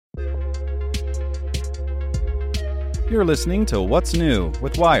You're listening to What's New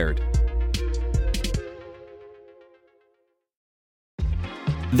with Wired.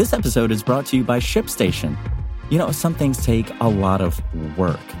 This episode is brought to you by ShipStation. You know, some things take a lot of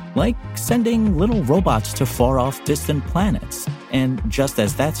work, like sending little robots to far-off distant planets. And just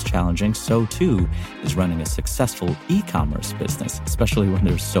as that's challenging, so too is running a successful e-commerce business, especially when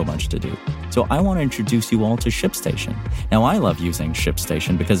there's so much to do. So I want to introduce you all to ShipStation. Now, I love using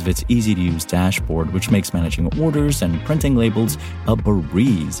ShipStation because of its easy-to-use dashboard, which makes managing orders and printing labels a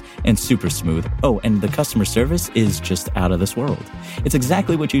breeze and super smooth. Oh, and the customer service is just out of this world. It's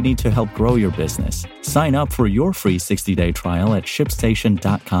exactly what you need to help grow your business. Sign up for your free 60-day trial at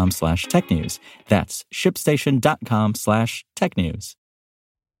shipstation.com/technews. That's shipstation.com/technews.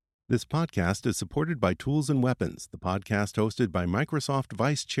 This podcast is supported by Tools and Weapons, the podcast hosted by Microsoft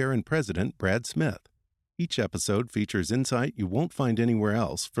Vice Chair and President Brad Smith. Each episode features insight you won't find anywhere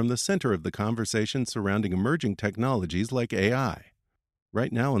else from the center of the conversation surrounding emerging technologies like AI.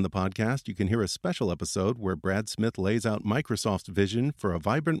 Right now on the podcast, you can hear a special episode where Brad Smith lays out Microsoft's vision for a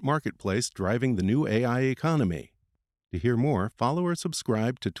vibrant marketplace driving the new AI economy. To hear more, follow or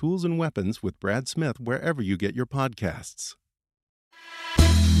subscribe to Tools and Weapons with Brad Smith wherever you get your podcasts.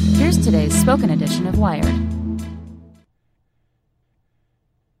 Here's today's spoken edition of Wired.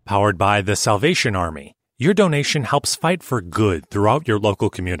 Powered by the Salvation Army, your donation helps fight for good throughout your local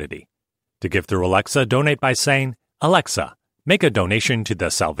community. To give through Alexa, donate by saying, "Alexa, make a donation to the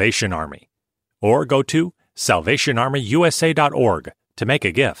Salvation Army." Or go to salvationarmyusa.org to make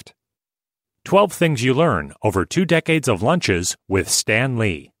a gift. 12 Things You Learn Over 2 Decades of Lunches with Stan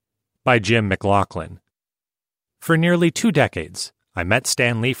Lee by Jim McLaughlin. For nearly 2 decades, I met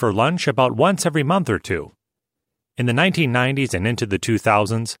Stan Lee for lunch about once every month or two. In the 1990s and into the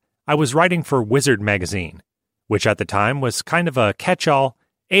 2000s, I was writing for Wizard magazine, which at the time was kind of a catch-all,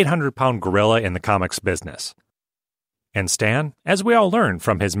 800-pound gorilla in the comics business. And Stan, as we all learned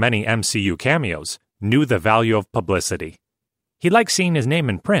from his many MCU cameos, knew the value of publicity. He liked seeing his name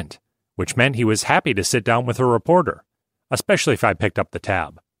in print, which meant he was happy to sit down with a reporter, especially if I picked up the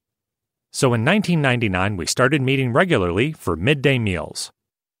tab. So in 1999, we started meeting regularly for midday meals.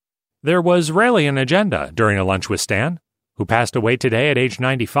 There was rarely an agenda during a lunch with Stan, who passed away today at age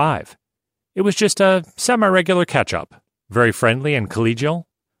 95. It was just a semi-regular catch-up, very friendly and collegial,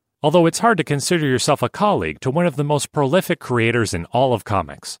 although it's hard to consider yourself a colleague to one of the most prolific creators in all of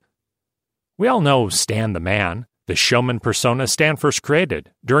comics. We all know Stan the Man, the showman persona Stan first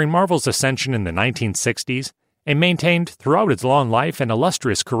created during Marvel's ascension in the 1960s and maintained throughout its long life and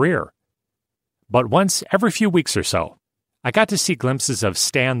illustrious career. But once every few weeks or so, I got to see glimpses of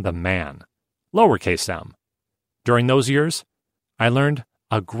Stan the Man, lowercase m. During those years, I learned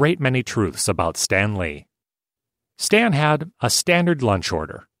a great many truths about Stan Lee. Stan had a standard lunch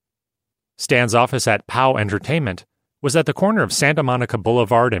order. Stan's office at POW Entertainment was at the corner of Santa Monica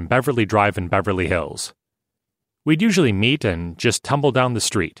Boulevard and Beverly Drive in Beverly Hills. We'd usually meet and just tumble down the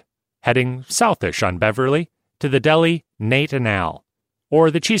street, heading southish on Beverly to the deli Nate and Al,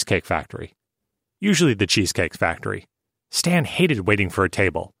 or the Cheesecake Factory. Usually the Cheesecake Factory. Stan hated waiting for a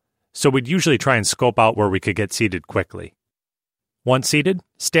table, so we'd usually try and scope out where we could get seated quickly. Once seated,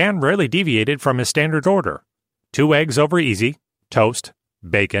 Stan rarely deviated from his standard order: 2 eggs over easy, toast,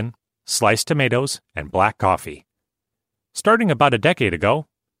 bacon, sliced tomatoes, and black coffee. Starting about a decade ago,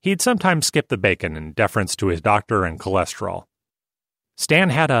 he'd sometimes skip the bacon in deference to his doctor and cholesterol. Stan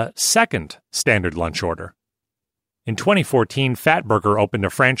had a second standard lunch order. In 2014, Fatburger opened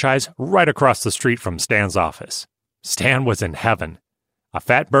a franchise right across the street from Stan's office. Stan was in heaven. A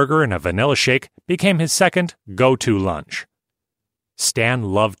Fatburger and a vanilla shake became his second go-to lunch. Stan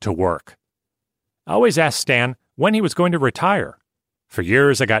loved to work. I always asked Stan when he was going to retire. For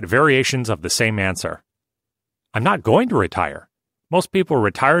years, I got variations of the same answer. I'm not going to retire. Most people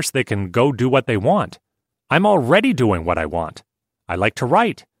retire so they can go do what they want. I'm already doing what I want. I like to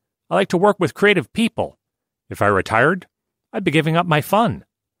write. I like to work with creative people. If I retired, I'd be giving up my fun.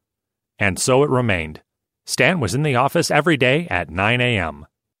 And so it remained. Stan was in the office every day at 9 a.m.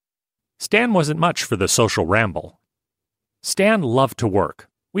 Stan wasn't much for the social ramble. Stan loved to work.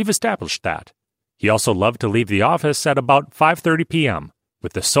 We've established that. He also loved to leave the office at about 5:30 p.m.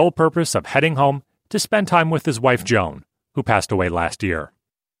 with the sole purpose of heading home to spend time with his wife Joan, who passed away last year.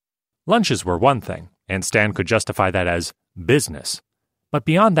 Lunches were one thing, and Stan could justify that as business. But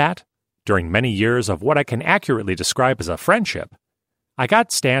beyond that, during many years of what I can accurately describe as a friendship, I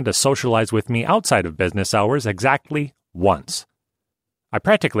got Stan to socialize with me outside of business hours exactly once. I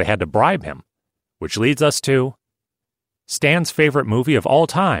practically had to bribe him, which leads us to Stan's favorite movie of all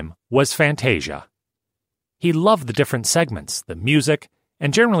time was Fantasia. He loved the different segments, the music,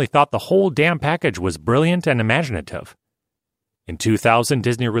 and generally thought the whole damn package was brilliant and imaginative. In 2000,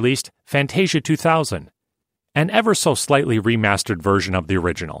 Disney released Fantasia 2000, an ever so slightly remastered version of the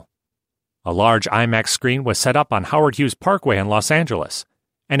original. A large IMAX screen was set up on Howard Hughes Parkway in Los Angeles,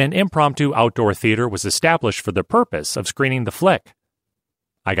 and an impromptu outdoor theater was established for the purpose of screening the flick.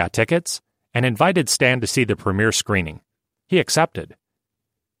 I got tickets and invited Stan to see the premiere screening. He accepted.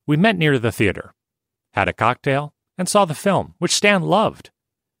 We met near the theater, had a cocktail, and saw the film, which Stan loved.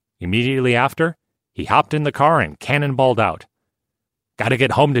 Immediately after, he hopped in the car and cannonballed out. "Gotta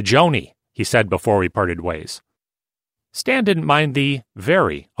get home to Joni," he said before we parted ways. Stan didn't mind the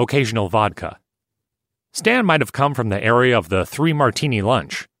very occasional vodka. Stan might have come from the area of the 3-martini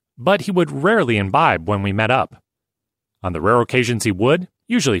lunch, but he would rarely imbibe when we met up. On the rare occasions he would,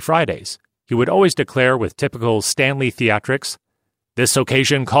 usually Fridays, he would always declare with typical Stanley theatrics, "This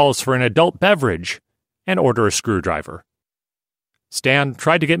occasion calls for an adult beverage," and order a screwdriver. Stan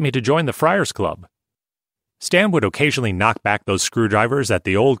tried to get me to join the Friars Club. Stan would occasionally knock back those screwdrivers at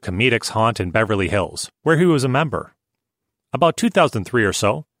the old comedics haunt in Beverly Hills, where he was a member. About 2003 or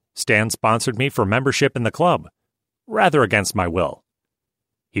so, Stan sponsored me for membership in the club, rather against my will.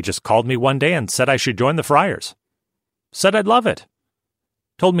 He just called me one day and said I should join the Friars. Said I'd love it.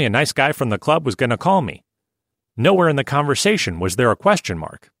 Told me a nice guy from the club was going to call me. Nowhere in the conversation was there a question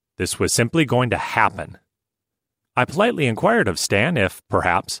mark. This was simply going to happen. I politely inquired of Stan if,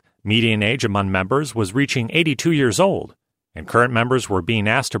 perhaps, median age among members was reaching 82 years old, and current members were being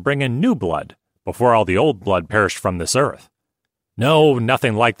asked to bring in new blood before all the old blood perished from this earth. "No,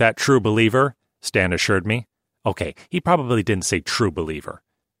 nothing like that, true believer," Stan assured me. Okay, he probably didn't say true believer.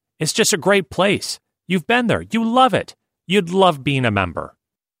 "It's just a great place. You've been there. You love it. You'd love being a member."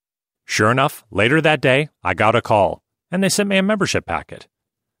 Sure enough, later that day, I got a call, and they sent me a membership packet.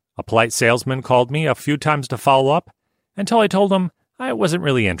 A polite salesman called me a few times to follow up, until I told him I wasn't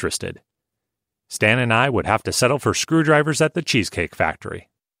really interested. Stan and I would have to settle for screwdrivers at the Cheesecake Factory.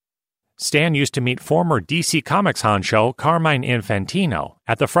 Stan used to meet former DC Comics honcho Carmine Infantino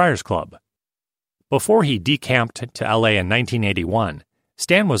at the Friars Club. Before he decamped to LA in 1981,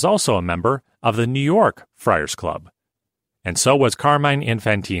 Stan was also a member of the New York Friars Club. And so was Carmine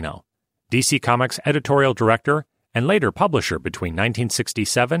Infantino, DC Comics editorial director and later publisher between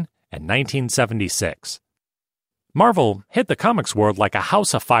 1967 and 1976. Marvel hit the comics world like a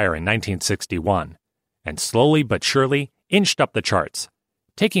house afire in 1961, and slowly but surely inched up the charts,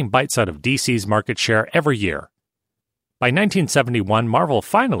 taking bites out of DC's market share every year. By 1971, Marvel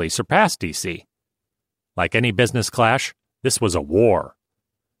finally surpassed DC. Like any business clash, this was a war.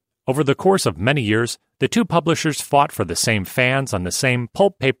 Over the course of many years, the two publishers fought for the same fans on the same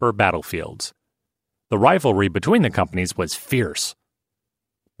pulp paper battlefields. The rivalry between the companies was fierce.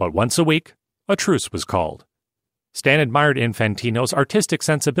 But once a week, a truce was called. Stan admired Infantino's artistic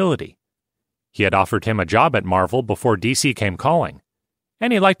sensibility. He had offered him a job at Marvel before DC came calling,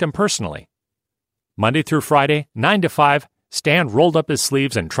 and he liked him personally. Monday through Friday, 9 to 5, Stan rolled up his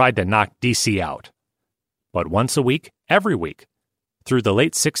sleeves and tried to knock DC out. But once a week, every week, through the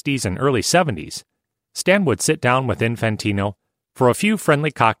late 60s and early 70s, Stan would sit down with Infantino for a few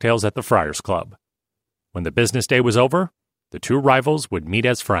friendly cocktails at the Friars Club. When the business day was over, the two rivals would meet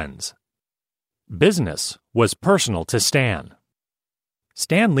as friends. Business was personal to Stan.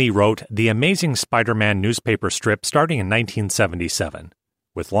 Stan Lee wrote the Amazing Spider-Man newspaper strip starting in 1977,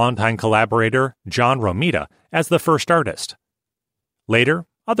 with longtime collaborator John Romita as the first artist. Later,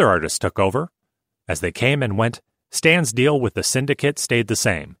 other artists took over. As they came and went, Stan's deal with the syndicate stayed the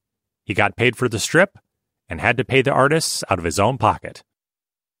same. He got paid for the strip and had to pay the artists out of his own pocket.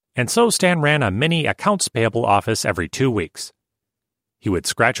 And so Stan ran a mini accounts payable office every 2 weeks. He would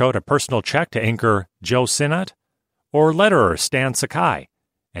scratch out a personal check to inker Joe Sinnott or letterer Stan Sakai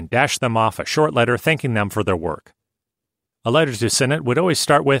and dash them off a short letter thanking them for their work. A letter to Sinnott would always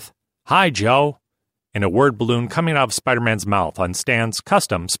start with, "Hi, Joe," and a word balloon coming out of Spider-Man's mouth on Stan's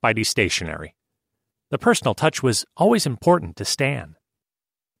custom Spidey stationery. The personal touch was always important to Stan.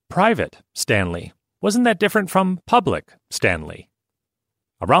 Private Stan Lee wasn't that different from public Stan Lee.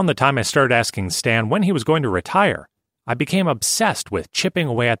 Around the time I started asking Stan when he was going to retire, I became obsessed with chipping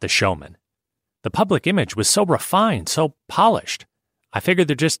away at the showman. The public image was so refined, so polished. I figured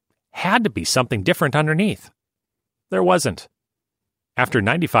there just had to be something different underneath. There wasn't. After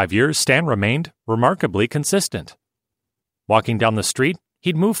 95 years, Stan remained remarkably consistent. Walking down the street,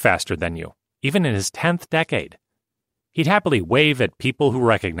 he'd move faster than you, even in his 10th decade. He'd happily wave at people who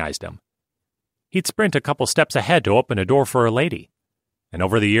recognized him. He'd sprint a couple steps ahead to open a door for a lady. And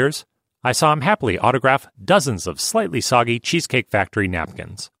over the years, I saw him happily autograph dozens of slightly soggy Cheesecake Factory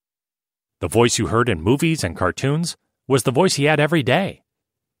napkins. The voice you heard in movies and cartoons was the voice he had every day.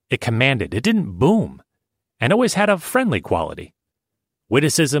 It commanded, it didn't boom, and always had a friendly quality.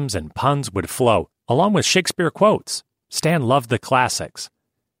 Witticisms and puns would flow, along with Shakespeare quotes. Stan loved the classics.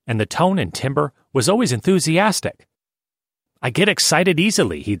 And the tone and timbre was always enthusiastic. "I get excited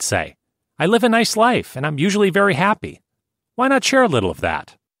easily," he'd say. "I live a nice life, and I'm usually very happy. Why not share a little of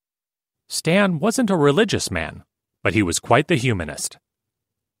that?" Stan wasn't a religious man, but he was quite the humanist.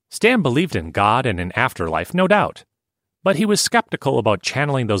 Stan believed in God and an afterlife, no doubt, but he was skeptical about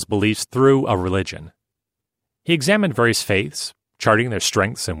channeling those beliefs through a religion. He examined various faiths, charting their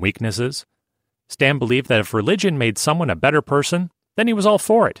strengths and weaknesses. Stan believed that if religion made someone a better person, then he was all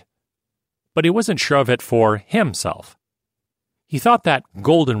for it. But he wasn't sure of it for himself. He thought that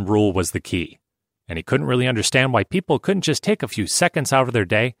golden rule was the key, and he couldn't really understand why people couldn't just take a few seconds out of their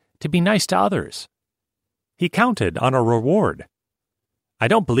day to be nice to others. He counted on a reward. "I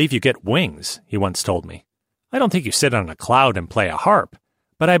don't believe you get wings," he once told me. "I don't think you sit on a cloud and play a harp,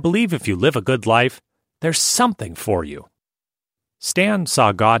 but I believe if you live a good life, there's something for you." Stan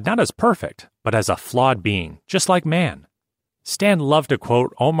saw God not as perfect, but as a flawed being, just like man. Stan loved to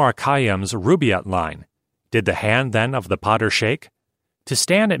quote Omar Khayyam's Rubaiyat line, "Did the hand then of the potter shake?" To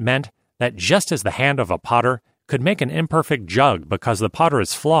Stan it meant that just as the hand of a potter could make an imperfect jug because the potter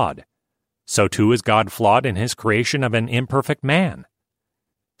is flawed, so too is God flawed in his creation of an imperfect man.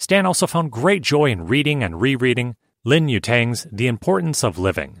 Stan also found great joy in reading and rereading Lin Yutang's The Importance of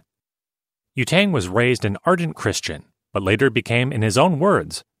Living. Yutang was raised an ardent Christian, but later became, in his own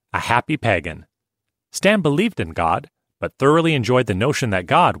words, a happy pagan. Stan believed in God, but thoroughly enjoyed the notion that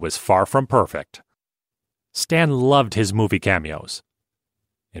God was far from perfect. Stan loved his movie cameos.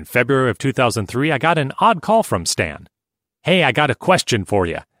 In February of 2003, I got an odd call from Stan. "Hey, I got a question for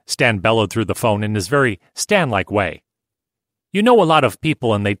you," Stan bellowed through the phone in his very Stan-like way. "You know a lot of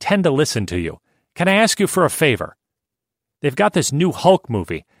people and they tend to listen to you. Can I ask you for a favor? They've got this new Hulk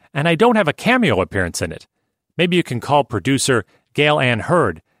movie, and I don't have a cameo appearance in it. Maybe you can call producer Gail Ann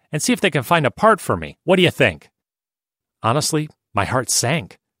Hurd and see if they can find a part for me. What do you think?" Honestly, my heart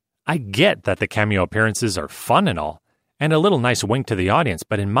sank. I get that the cameo appearances are fun and all, and a little nice wink to the audience,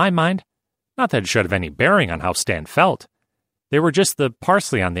 but in my mind, not that it should have any bearing on how Stan felt. They were just the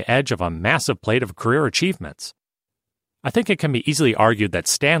parsley on the edge of a massive plate of career achievements. I think it can be easily argued that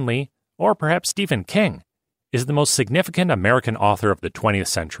Stan Lee, or perhaps Stephen King, is the most significant American author of the 20th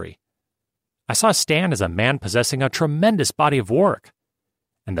century. I saw Stan as a man possessing a tremendous body of work,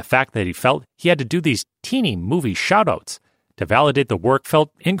 and the fact that he felt he had to do these teeny movie shoutouts to validate the work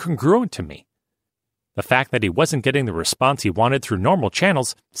felt incongruent to me. The fact that he wasn't getting the response he wanted through normal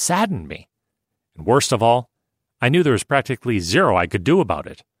channels saddened me. And worst of all, I knew there was practically zero I could do about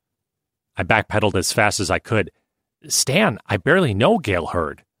it. I backpedaled as fast as I could. "Stan, I barely know Gail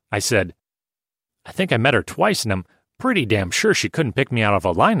Hurd," I said. "I think I met her twice, and I'm pretty damn sure she couldn't pick me out of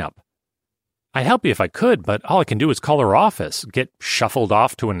a lineup. I'd help you if I could, but all I can do is call her office, get shuffled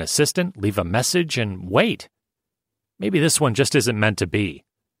off to an assistant, leave a message, and wait. Maybe this one just isn't meant to be."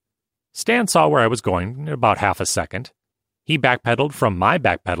 Stan saw where I was going in about half a second. He backpedaled from my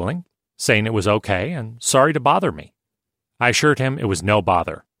backpedaling, saying it was okay and sorry to bother me. I assured him it was no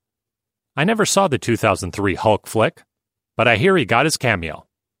bother. I never saw the 2003 Hulk flick, but I hear he got his cameo.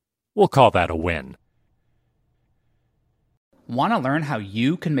 We'll call that a win. Want to learn how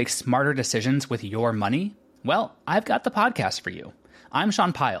you can make smarter decisions with your money? Well, I've got the podcast for you. I'm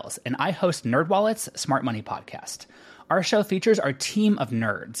Sean Piles, and I host NerdWallet's Smart Money Podcast. Our show features our team of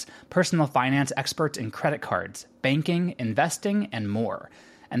nerds, personal finance experts in credit cards, banking, investing, and more.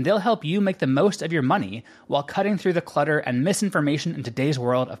 And they'll help you make the most of your money while cutting through the clutter and misinformation in today's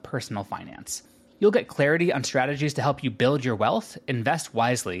world of personal finance. You'll get clarity on strategies to help you build your wealth, invest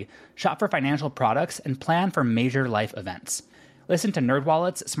wisely, shop for financial products, and plan for major life events. Listen to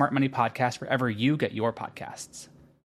NerdWallet's Smart Money Podcast wherever you get your podcasts.